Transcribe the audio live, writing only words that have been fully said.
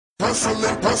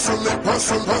99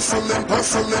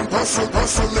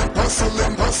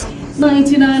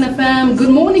 FM. Good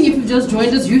morning. If you've just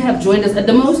joined us, you have joined us at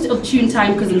the most opportune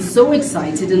time because I'm so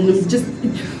excited and I'm just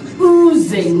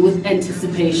oozing with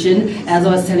anticipation. As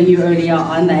I was telling you earlier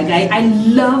on, that guy, I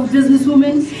love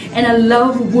businesswomen and I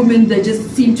love women that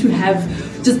just seem to have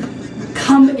just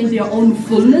come in their own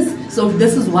fullness. So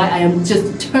this is why I am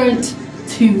just turned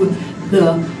to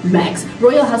the max.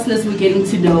 Royal Hustlers, we're getting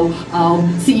to know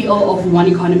CEO of One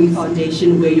Economy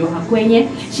Foundation, Uajo Akwenye.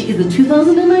 She is the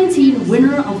 2019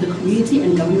 winner of the Community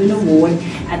and Government Award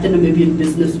at the Namibian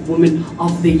Businesswoman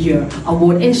of the Year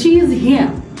Award. And she is here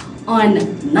on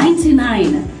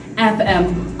 99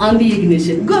 FM on the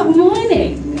Ignition. Good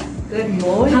morning. Good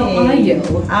morning. How are you?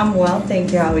 I'm well,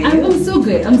 thank you. How are you? I'm so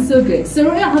good. I'm so good. So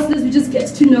Royal Hustlers, we just get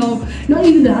to know not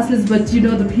even the hustlers, but you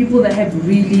know the people that have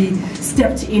really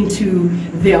stepped into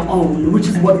their own, which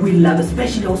is what we love,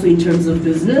 especially also in terms of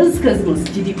business, because most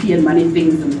GDP and money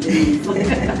things and things.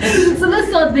 So let's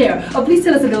start there. Please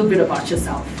tell us a little bit about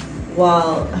yourself.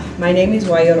 Well, my name is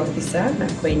Uajo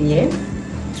Akwenye.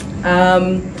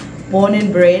 Born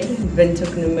and bred in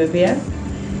Windhoek, Namibia.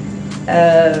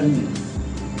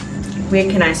 Where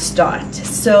can I start?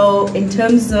 So in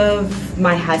terms of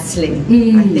my hustling,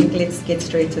 I think let's get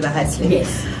straight to the hustling.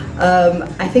 Yes.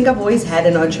 I think I've always had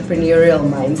an entrepreneurial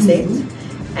mindset,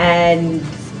 and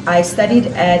I studied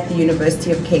at the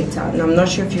University of Cape Town. I'm not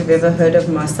sure if you've ever heard of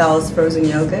Marcel's frozen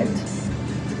yogurt.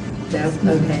 No?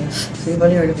 Okay. So you've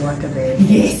only heard of Wakabay.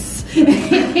 Yes.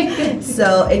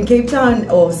 So in Cape Town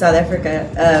or South Africa,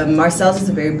 Marcel's is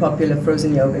a very popular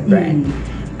frozen yogurt brand.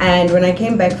 And when I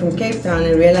came back from Cape Town,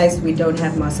 I realized we don't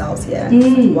have Marcel's here.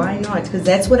 So why not? Because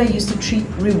that's what I used to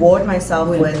reward myself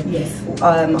with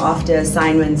after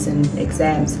assignments and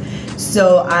exams.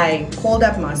 So I called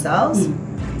up Marcel's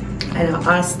and I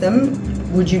asked them,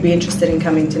 would you be interested in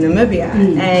coming to Namibia?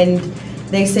 And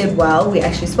they said, well, we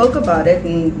actually spoke about it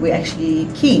and we're actually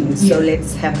keen, so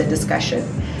let's have the discussion.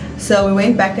 So we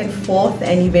went back and forth,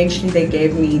 and eventually they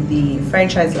gave me the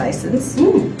franchise license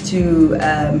to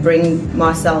bring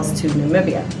Marcel's to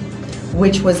Namibia,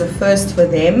 which was a first for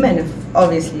them and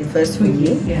obviously a first for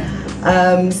me.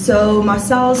 So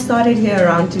Marcel's started here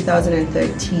around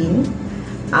 2013.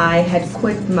 I had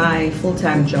quit my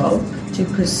full-time job to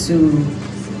pursue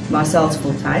Marcel's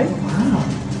full-time. Wow.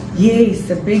 Yes,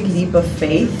 a big leap of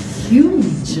faith.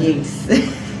 Huge. Yes.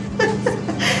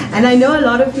 And I know a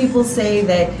lot of people say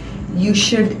that you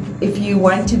should, if you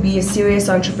want to be a serious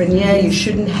entrepreneur, you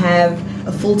shouldn't have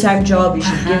a full-time job. You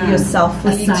should give yourself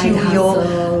fully to your.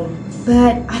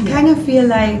 But I kind of feel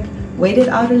like wait it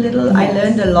out a little. I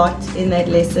learned a lot in that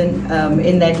lesson,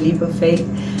 in that leap of faith.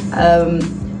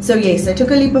 So yes, I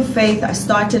took a leap of faith. I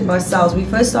started Marcel's. We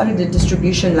first started a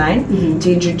distribution line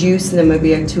to introduce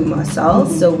Namibia to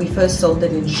Marcel's. So we first sold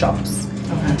it in shops.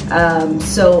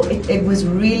 So it was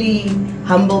really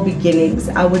humble beginnings.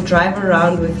 I would drive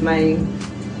around with my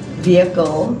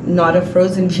vehicle, not a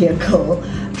frozen vehicle,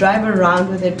 drive around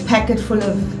with it, pack it full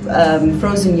of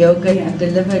frozen yogurt,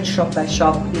 delivered shop by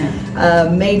shop,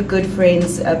 made good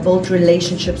friends, built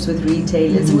relationships with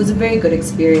retailers. It was a very good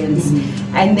experience.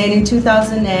 And then in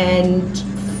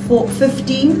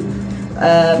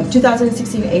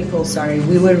 2016 April,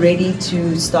 we were ready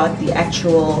to start the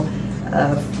actual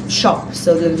shop.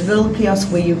 So the little kiosk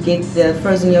where you get the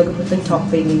frozen yogurt with the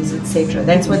toppings, etc.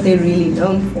 That's what they're really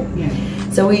known for.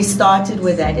 So we started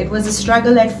with that. It was a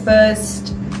struggle at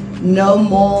first. No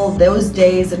mall. Those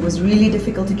days it was really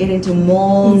difficult to get into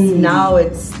malls. Now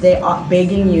they are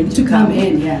begging you to come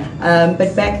in.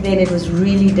 But back then it was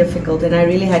really difficult, and I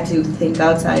really had to think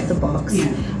outside the box,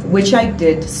 which I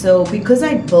did. So because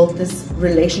I built this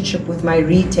relationship with my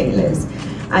retailers,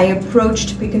 I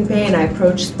approached Pick n Pay and I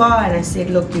approached Spar and I said,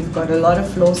 look, you've got a lot of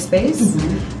floor space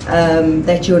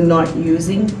that you're not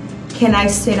using. Can I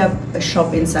set up a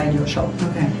shop inside your shop?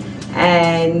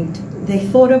 And they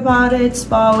thought about it.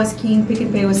 Spar was keen, Pick n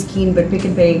Pay was keen, but Pick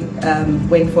n Pay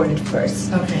went for it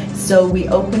first. So we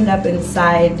opened up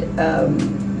inside,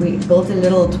 we built a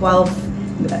little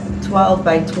 12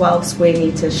 by 12 square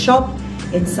meter shop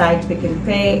inside Pick n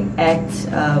Pay at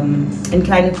in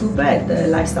Kleine Cooper at the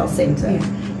Lifestyle Center.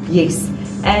 Yes,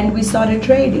 and we started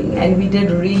trading and we did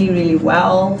really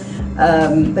well.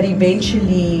 But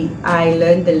eventually I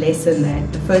learned the lesson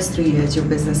that the first 3 years your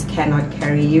business cannot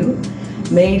carry you.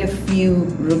 Made a few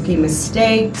rookie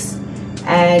mistakes,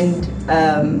 and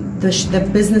the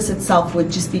business itself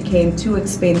just became too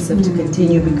expensive to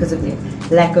continue because of the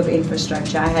lack of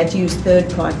infrastructure. I had to use third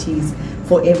parties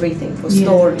for everything, for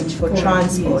storage, for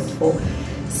transport,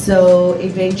 so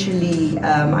eventually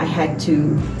I had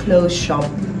to close shop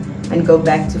and go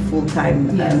back to full-time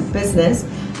business.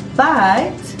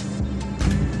 But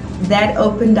that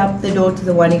opened up the door to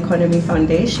the One Economy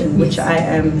Foundation, which I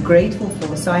am grateful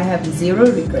for. So I have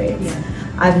zero regrets.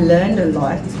 I've learned a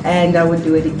lot, and I would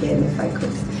do it again if I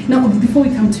could. Now, before we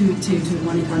come to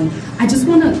One Economy, I just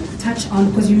want to touch on,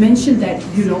 because you mentioned that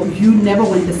you never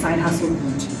went the side hustle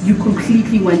route. You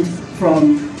completely went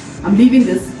from I'm leaving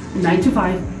this 9 to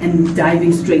 5 and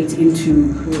diving straight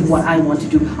into what I want to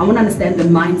do. I want to understand the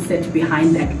mindset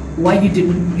behind that. Why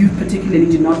you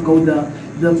particularly did not go the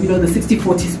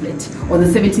 60-40 split or the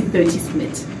 70-30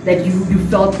 split, that you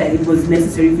felt that it was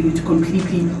necessary for you to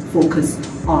completely focus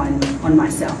on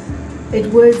myself.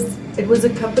 It was a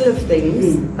couple of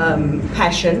things.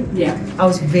 Passion. I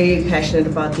was very passionate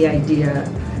about the idea.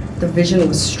 The vision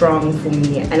was strong for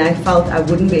me, and I felt I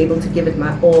wouldn't be able to give it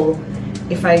my all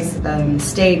if I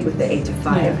stayed with the 8 to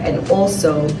 5. And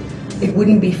also it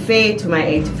wouldn't be fair to my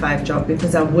 8 to 5 job,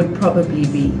 because I would probably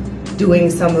be doing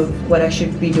some of what I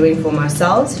should be doing for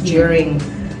myself during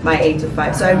my 8 to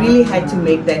 5. So I really had to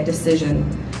make that decision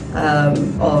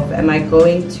of, am I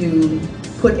going to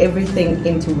put everything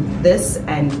into this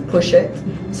and push it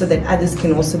so that others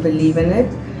can also believe in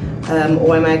it,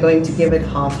 or am I going to give it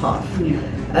half-half?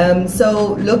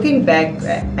 So looking back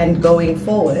and going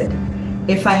forward,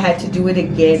 if I had to do it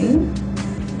again,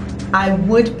 I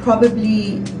would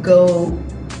probably go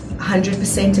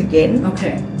 100% again.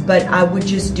 But I would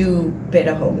just do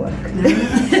better homework. Because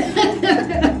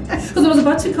I was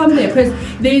about to come there, because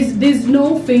there's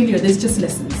no failure, there's just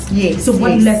lessons. So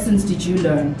what lessons did you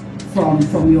learn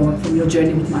from your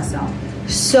journey with myself?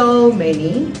 So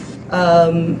many.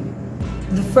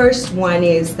 The first one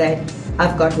is that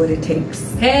I've got what it takes.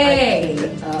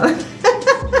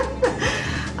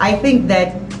 I think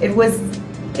that it was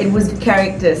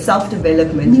character,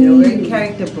 self-development, very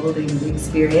character building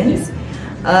experience.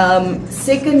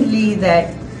 Secondly,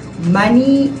 that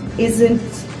money isn't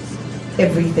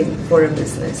everything for a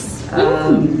business.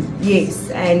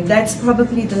 Yes, and that's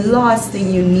probably the last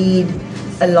thing you need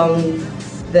along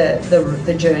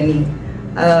the journey.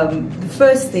 The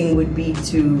first thing would be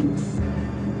to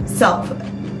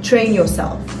train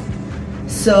yourself.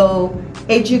 So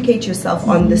educate yourself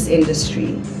on this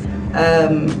industry.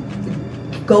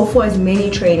 Go for as many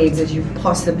trainings as you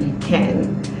possibly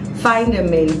can. Find a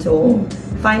mentor.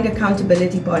 Find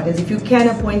accountability partners. If you can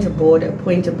appoint a board,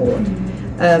 appoint a board.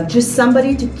 Just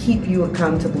somebody to keep you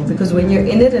accountable, because when you're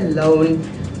in it alone,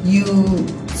 you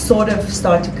sort of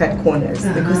start to cut corners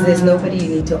because there's nobody you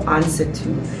need to answer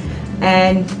to.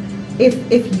 And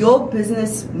if your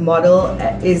business model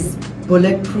is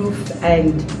bulletproof,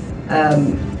 and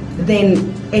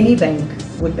then any bank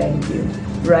would bank you,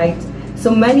 right?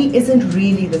 So money isn't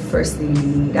really the first thing you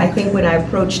need. I think when I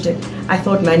approached it, I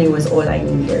thought money was all I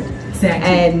needed.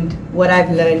 And what I've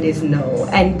learned is no.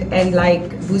 And like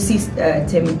Vusi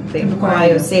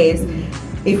Tembequayo says,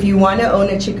 if you want to own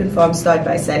a chicken farm, start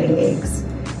by selling eggs.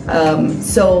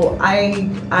 So I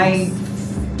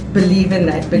believe in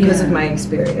that because of my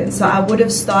experience. So I would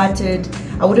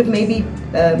have maybe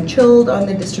chilled on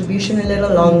the distribution a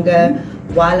little longer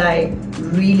while I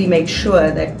really make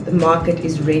sure that the market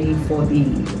is ready for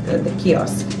the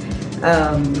kiosk.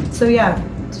 So yeah.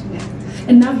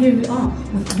 And now here we are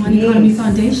with One Economy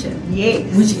Foundation.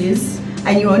 Which is?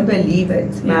 And you won't believe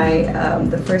it.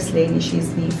 The First Lady,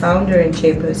 she's the founder and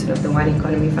chairperson of the One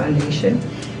Economy Foundation.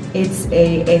 It's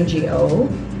a NGO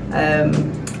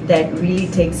that really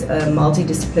takes a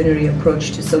multidisciplinary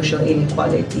approach to social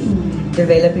inequality,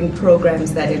 developing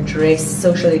programs that address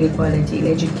social inequality in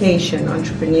education,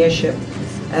 entrepreneurship,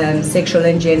 sexual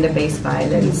and gender-based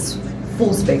violence,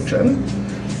 full spectrum.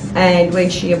 And when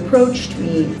she approached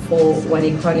me for One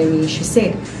Economy, she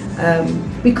said,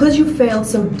 because you failed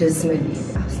so dismally.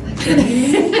 I was like,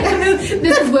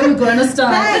 this is where we're going to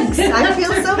start. Thanks. I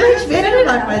feel so much better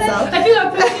about myself. I feel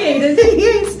appreciated.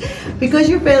 Yes. Because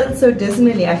you failed so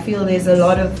dismally, I feel there's a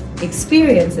lot of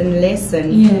experience and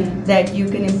lesson that you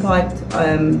can impart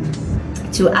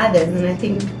to others. And I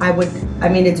think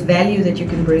it's value that you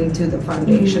can bring to the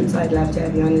foundation. So I'd love to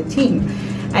have you on the team.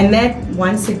 And that,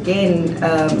 once again,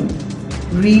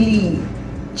 really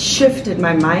shifted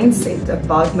my mindset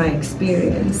about my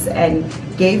experience and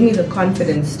gave me the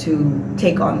confidence to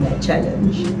take on that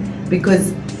challenge.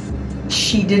 Because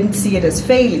she didn't see it as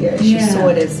failure, she saw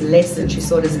it as lesson, she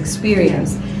saw it as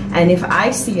experience. And if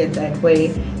I see it that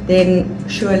way, then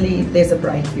surely there's a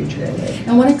bright future ahead.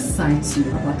 And what excites you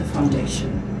about the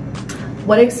foundation?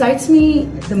 What excites me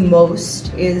the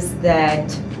most is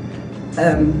that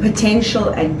potential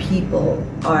and people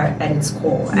are at its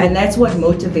core, and that's what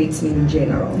motivates me in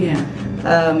general.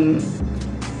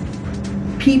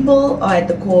 people are at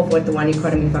the core of what the One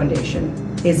Economy Foundation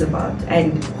is about,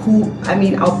 and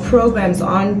our programs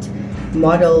aren't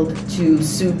modeled to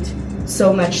suit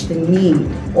so much the need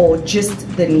or just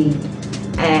the need,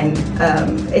 and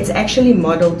it's actually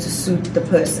modeled to suit the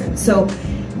person. So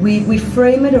we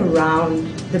frame it around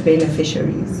the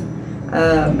beneficiaries.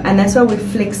 And that's why we're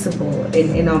flexible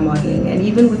in our modeling. And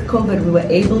even with COVID, we were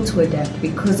able to adapt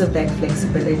because of that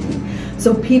flexibility.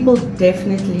 So people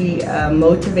definitely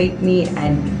motivate me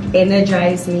and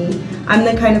energize me. I'm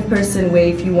the kind of person where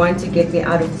if you want to get me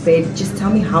out of bed, just tell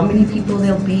me how many people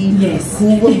there'll be, yes,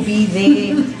 who will be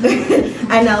there,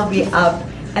 and I'll be up.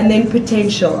 And then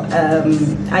potential.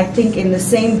 I think in the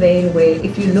same vein where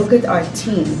if you look at our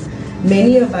team,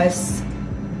 many of us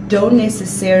don't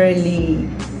necessarily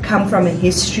come from a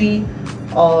history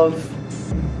of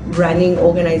running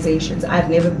organizations. I've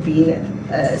never been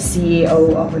a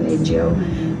CEO of an NGO,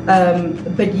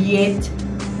 but yet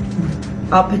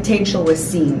our potential was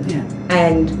seen. Yeah.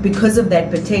 And because of that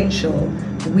potential,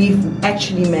 we've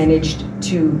actually managed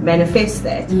to manifest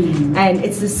that. And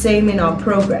it's the same in our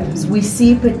programs. We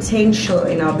see potential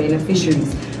in our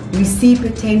beneficiaries. We see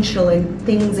potential in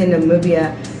things in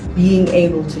Namibia being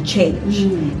able to change.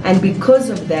 And because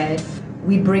of that,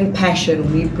 we bring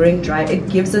passion, we bring drive. It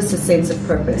gives us a sense of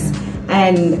purpose.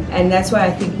 And that's why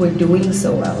I think we're doing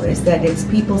so well, is that it's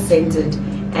people-centered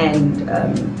and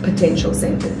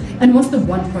potential-centered. And what's the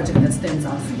one project that stands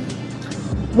out for you?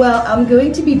 Well, I'm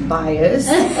going to be biased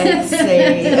and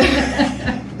say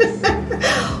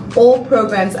all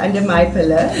programs under my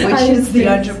pillar, which is the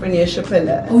entrepreneurship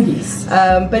pillar. Oh, yes.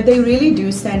 But they really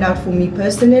do stand out for me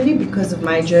personally because of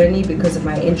my journey, because of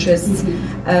my interests,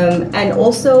 and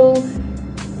also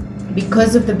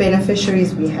because of the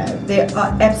beneficiaries we have. They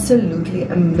are absolutely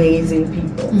amazing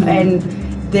people, and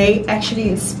they actually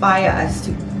inspire us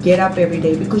to get up every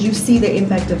day because you see the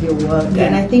impact of your work.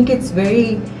 And I think it's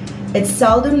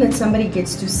seldom that somebody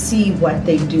gets to see what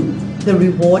they do, the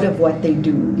reward of what they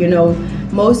do. You know,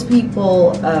 most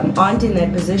people aren't in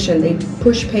that position. They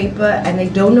push paper and they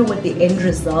don't know what the end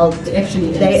result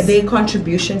actually is. Their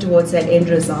contribution towards that end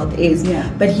result is.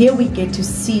 But here we get to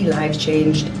see lives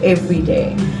changed every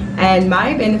day. And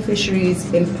my beneficiaries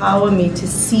empower me to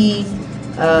see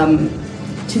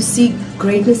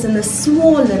greatness in the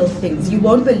small little things. You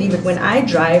won't believe it when I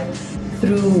drive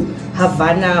through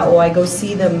Havana or I go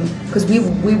see them, because we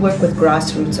work with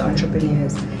grassroots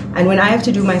entrepreneurs, and when I have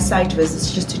to do my site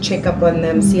visits just to check up on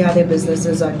them, see how their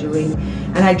businesses are doing,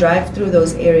 and I drive through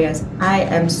those areas, I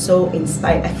am so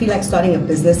inspired. I feel like starting a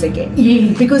business again,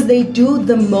 because they do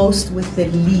the most with the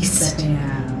least.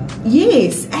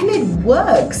 Yes, and it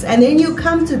works. And then you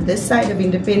come to this side of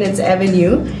Independence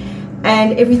Avenue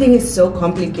and everything is so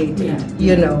complicated,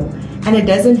 you know, and it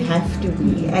doesn't have to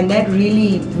be, and that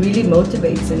really, really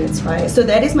motivates and inspires. So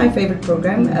that is my favorite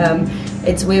program.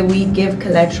 It's where we give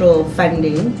collateral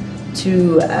funding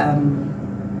to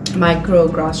micro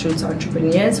grassroots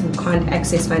entrepreneurs who can't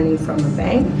access funding from a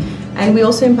bank, and we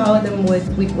also empower them with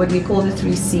what we call the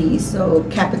 3 C's, so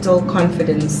capital,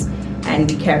 confidence,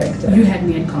 and character. You had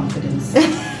me at confidence.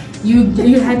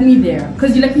 You had me there,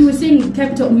 because like you were saying,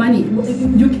 capital, money.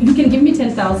 You can give me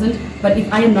 10,000, but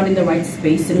if I am not in the right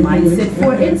space and mindset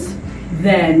for it,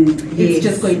 then it's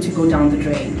just going to go down the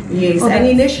drain. Yes, and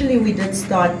initially we did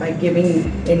start by giving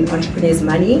in entrepreneurs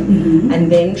money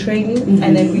and then training,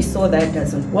 and then we saw that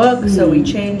doesn't work, so we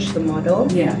changed the model.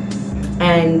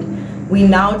 And we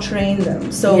now train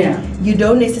them. So you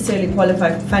don't necessarily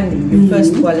qualify for funding, you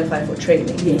first qualify for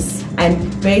training.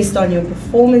 And based on your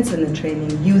performance in the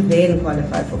training, you then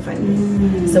qualify for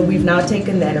funding. So we've now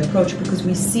taken that approach because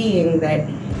we're seeing that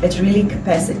it's really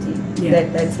capacity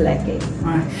that's lacking.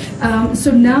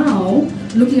 So now,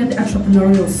 looking at the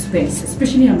entrepreneurial space,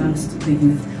 especially amongst the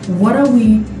youth, what are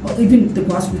we, or even the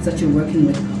grassroots that you're working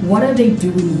with, what are they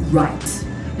doing right?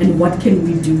 And what can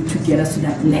we do to get us to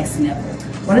that next level?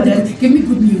 Give me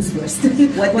good news first.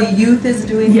 What the youth is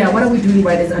doing? What are we doing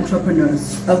right as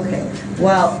entrepreneurs? Okay,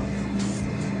 well,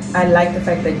 I like the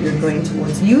fact that you're going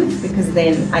towards youth, because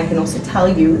then I can also tell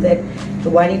you that the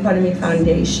One Economy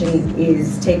Foundation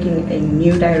is taking a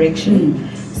new direction.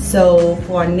 So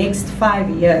for our next 5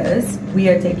 years, we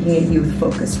are taking a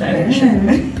youth-focused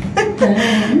direction.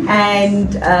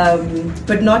 And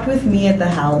but not with me at the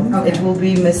helm. It will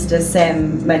be Mr.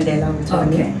 Sam Mandela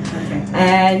Utoni.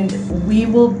 And we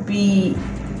will be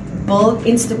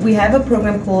we have a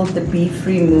program called the Be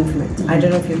Free Movement. I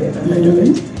don't know if you've ever heard of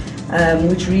it,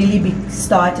 which really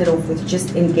started off with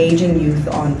just engaging youth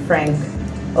on frank,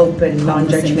 open,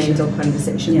 non-judgmental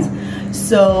conversations.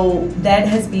 So that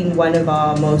has been one of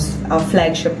our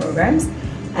flagship programs.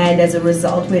 And as a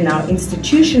result, we're now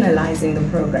institutionalizing the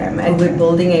program, and we're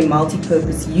building a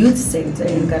multi-purpose youth center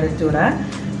in Karatura,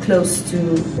 close to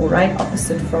or right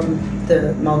opposite from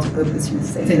the multi-purpose youth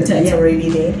center. It's already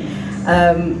there.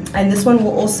 And this one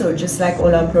will also, just like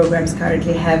all our programs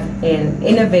currently, have an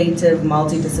innovative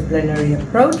multidisciplinary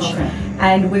approach.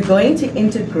 And we're going to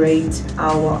integrate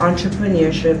our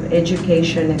entrepreneurship,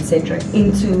 education, etc.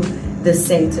 into the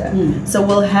center. So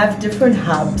we'll have different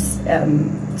hubs.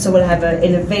 So we'll have an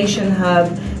innovation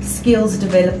hub, skills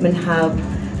development hub,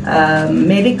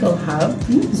 medical hub,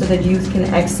 so that youth can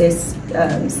access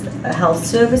health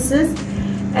services.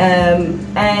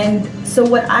 And so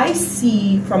what I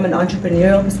see from an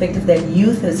entrepreneurial perspective that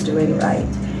youth is doing right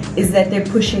is that they're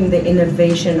pushing the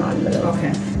innovation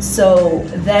envelope. So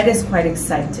that is quite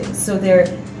exciting. So they're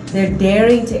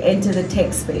daring to enter the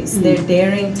tech space. They're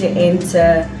daring to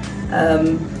enter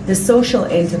the social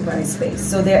enterprise space.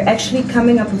 So they're actually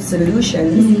coming up with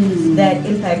solutions that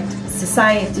impact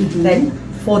society that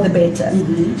for the better.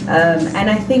 And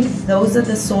I think those are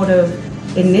the sort of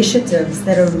initiatives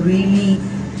that are really,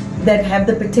 that have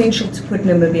the potential to put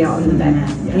Namibia on the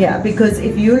map. Because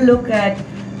if you look at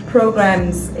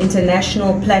programs,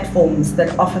 international platforms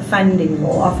that offer funding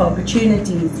or offer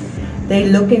opportunities, they're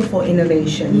looking for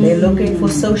innovation, they're looking for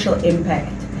social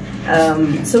impact.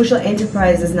 Social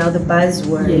enterprise is now the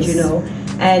buzzword, you know,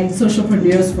 and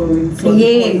socialpreneurs for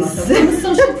yes. I'm a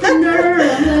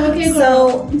socialpreneur. Okay,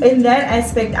 so in that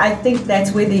aspect, I think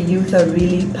that's where the youth are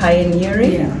really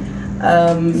pioneering.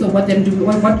 So what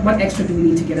extra do we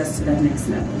need to get us to that next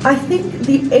level? I think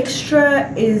the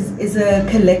extra is a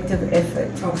collective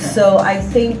effort. So I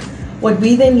think what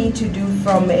we then need to do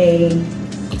from a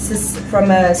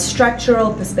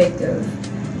structural perspective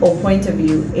or point of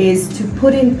view is to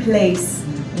put in place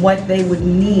what they would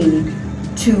need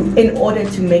in order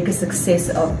to make a success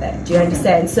of that. Do you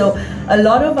understand? So a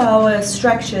lot of our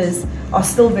structures are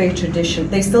still very traditional.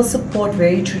 They still support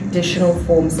very traditional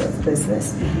forms of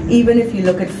business. Even if you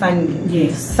look at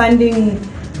funding. Funding,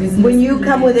 when you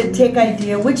come with a tech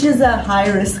idea, which is a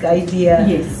high risk idea,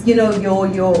 you know, your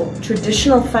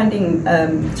traditional funding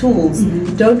tools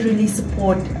don't really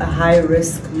support a high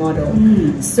risk model.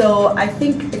 So I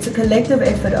think it's a collective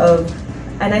effort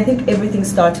and I think everything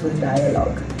starts with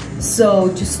dialogue. So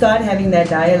to start having that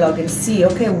dialogue and see,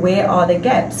 okay, where are the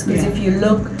gaps? Because if you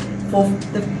look for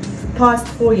the past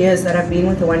 4 years that I've been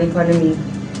with the One Economy,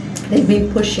 they've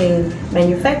been pushing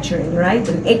manufacturing, right?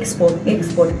 And export.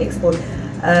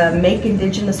 Make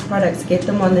indigenous products, get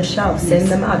them on the shelf, send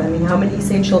them out. I mean, how many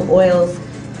essential oil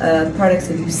products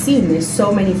have you seen? There's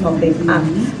so many popping up.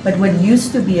 But what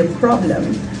used to be a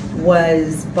problem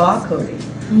was barcoding.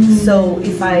 So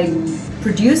if I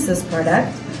produce this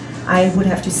product, I would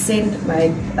have to send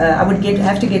my,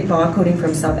 have to get barcoding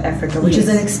from South Africa, which is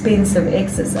an expensive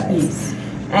exercise.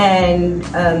 And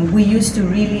it used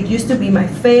to be my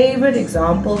favorite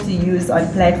example to use on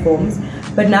platforms,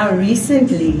 but now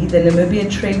recently the Namibia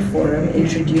Trade Forum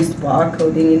introduced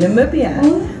barcoding in Namibia.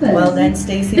 Well done,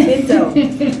 Stacey Pinto.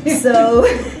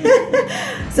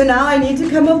 So now I need to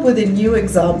come up with a new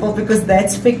example because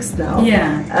that's fixed now.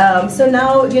 So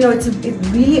now, you know, it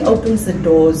really opens the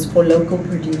doors for local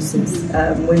producers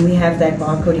when we have that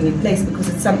barcoding in place, because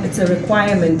it's a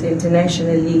requirement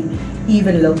internationally,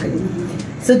 even locally.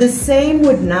 So the same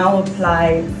would now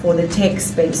apply for the tech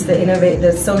space,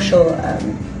 the social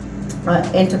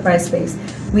enterprise space.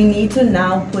 We need to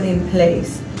now put in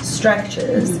place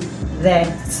structures that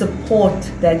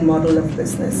support that model of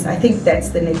business. I think that's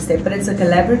the next step, but it's a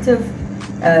collaborative,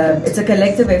 it's a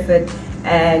collective effort,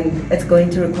 and it's going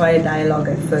to require dialogue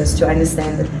at first to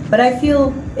understand it. But I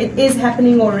feel it is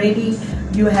happening already.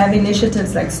 You have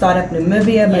initiatives like Startup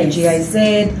Namibia by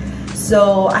GIZ,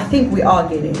 so I think we are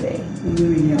getting there.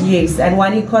 Yes, and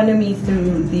One Economy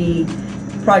through the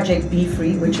Project Be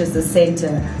Free, which is the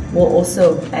center, will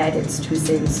also add its 2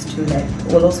 cents to that,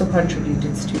 will also contribute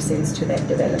its 2 cents to that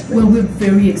development. Well, we're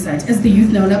very excited. As the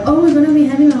youth know, like, oh, we're going to be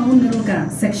having our own little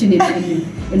section in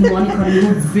One Economy.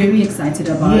 We're very excited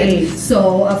about it.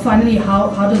 So finally, how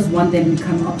does one then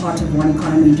become a part of One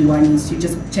Economy? Do I need to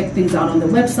just check things out on the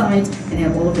website and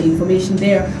have all of the information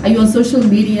there? Are you on social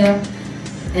media?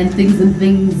 And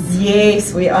things.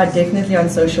 Yes, we are definitely on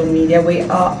social media. We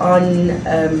are on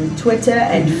Twitter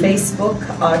and Facebook.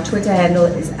 Our Twitter handle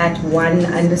is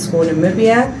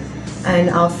 @1_Namibia, and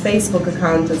our Facebook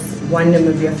account is One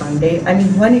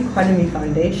Economy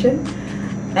Foundation.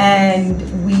 And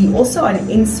we also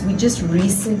we just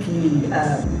recently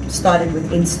started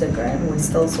with Instagram. We're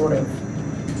still sort of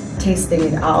testing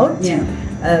it out.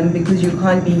 because you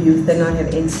can't be youth and not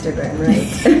have Instagram, right?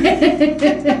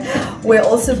 We're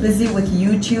also busy with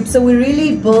YouTube, so we're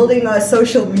really building our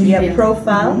social media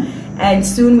profile, and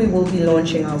soon we will be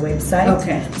launching our website.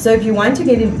 Okay. So if you want to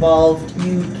get involved,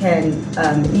 you can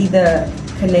either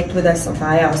connect with us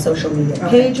via our social media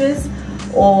pages,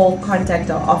 or contact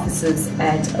our offices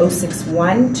at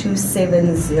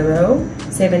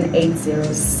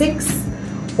 061-270-7806,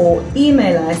 or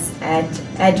email us at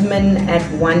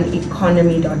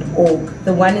admin@oneeconomy.org.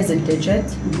 The one is a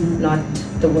digit, not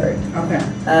the word. Okay.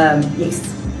 Yes.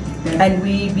 And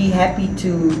we'd be happy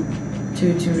to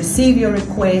receive your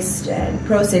request and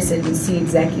process it and see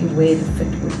exactly where the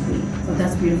fit would be. Oh,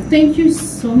 that's beautiful. Thank you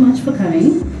so much for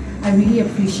coming. I really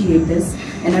appreciate this,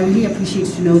 and I really appreciate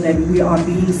to know that we are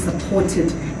being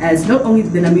supported as not only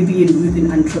the Namibian youth in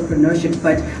entrepreneurship,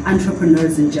 but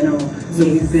entrepreneurs in general. So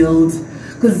we build,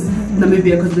 because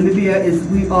Namibia is,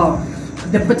 we are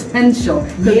the potential.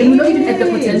 Because we're not even at the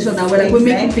potential now. We're like, we're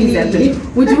making things happen.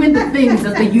 We're doing the things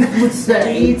that the youth would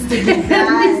say. Needs to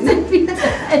be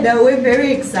done. No, we're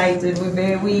very excited.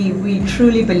 We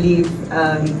truly believe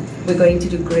we're going to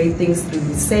do great things through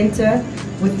the center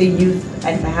with the youth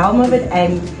at the helm of it.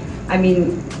 And I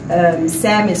mean,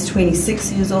 Sam is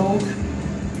 26 years old.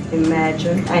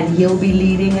 Imagine, and he'll be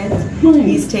leading it.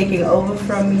 He's taking over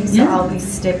from me, so I'll be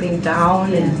stepping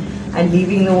down and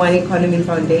leaving the One Economy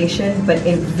Foundation, but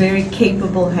in very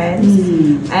capable hands.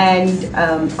 And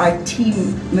our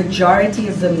team, majority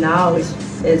of them now is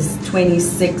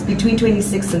 26, between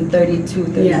 26 and 32,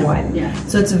 31.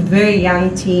 So it's a very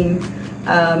young team.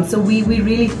 So we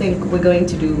really think we're going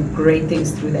to do great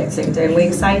things through that center, and we're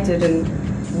excited, and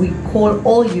we call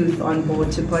all youth on board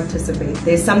to participate.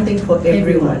 There's something for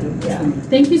everyone.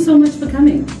 Thank you so much for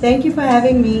coming. Thank you for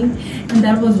having me. And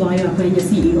that was Uajo Akwenye,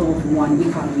 CEO of One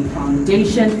Economy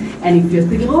Foundation. And if you're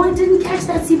thinking, oh, I didn't catch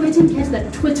that,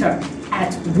 Twitter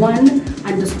at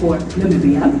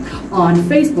 @1_Namibia. On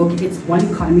Facebook, it's One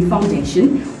Economy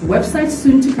Foundation. Website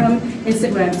soon to come.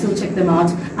 Instagram, still check them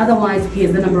out. Otherwise,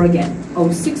 here's the number again: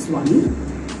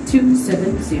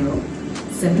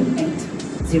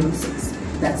 061-270-7806.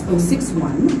 That's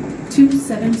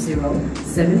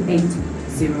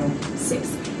 061-270-7806.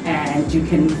 And you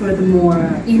can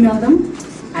furthermore email them,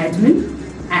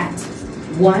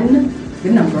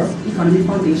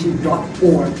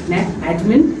 admin@1economyfoundation.org. Now,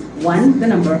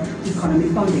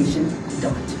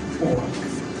 admin@1economyfoundation.org.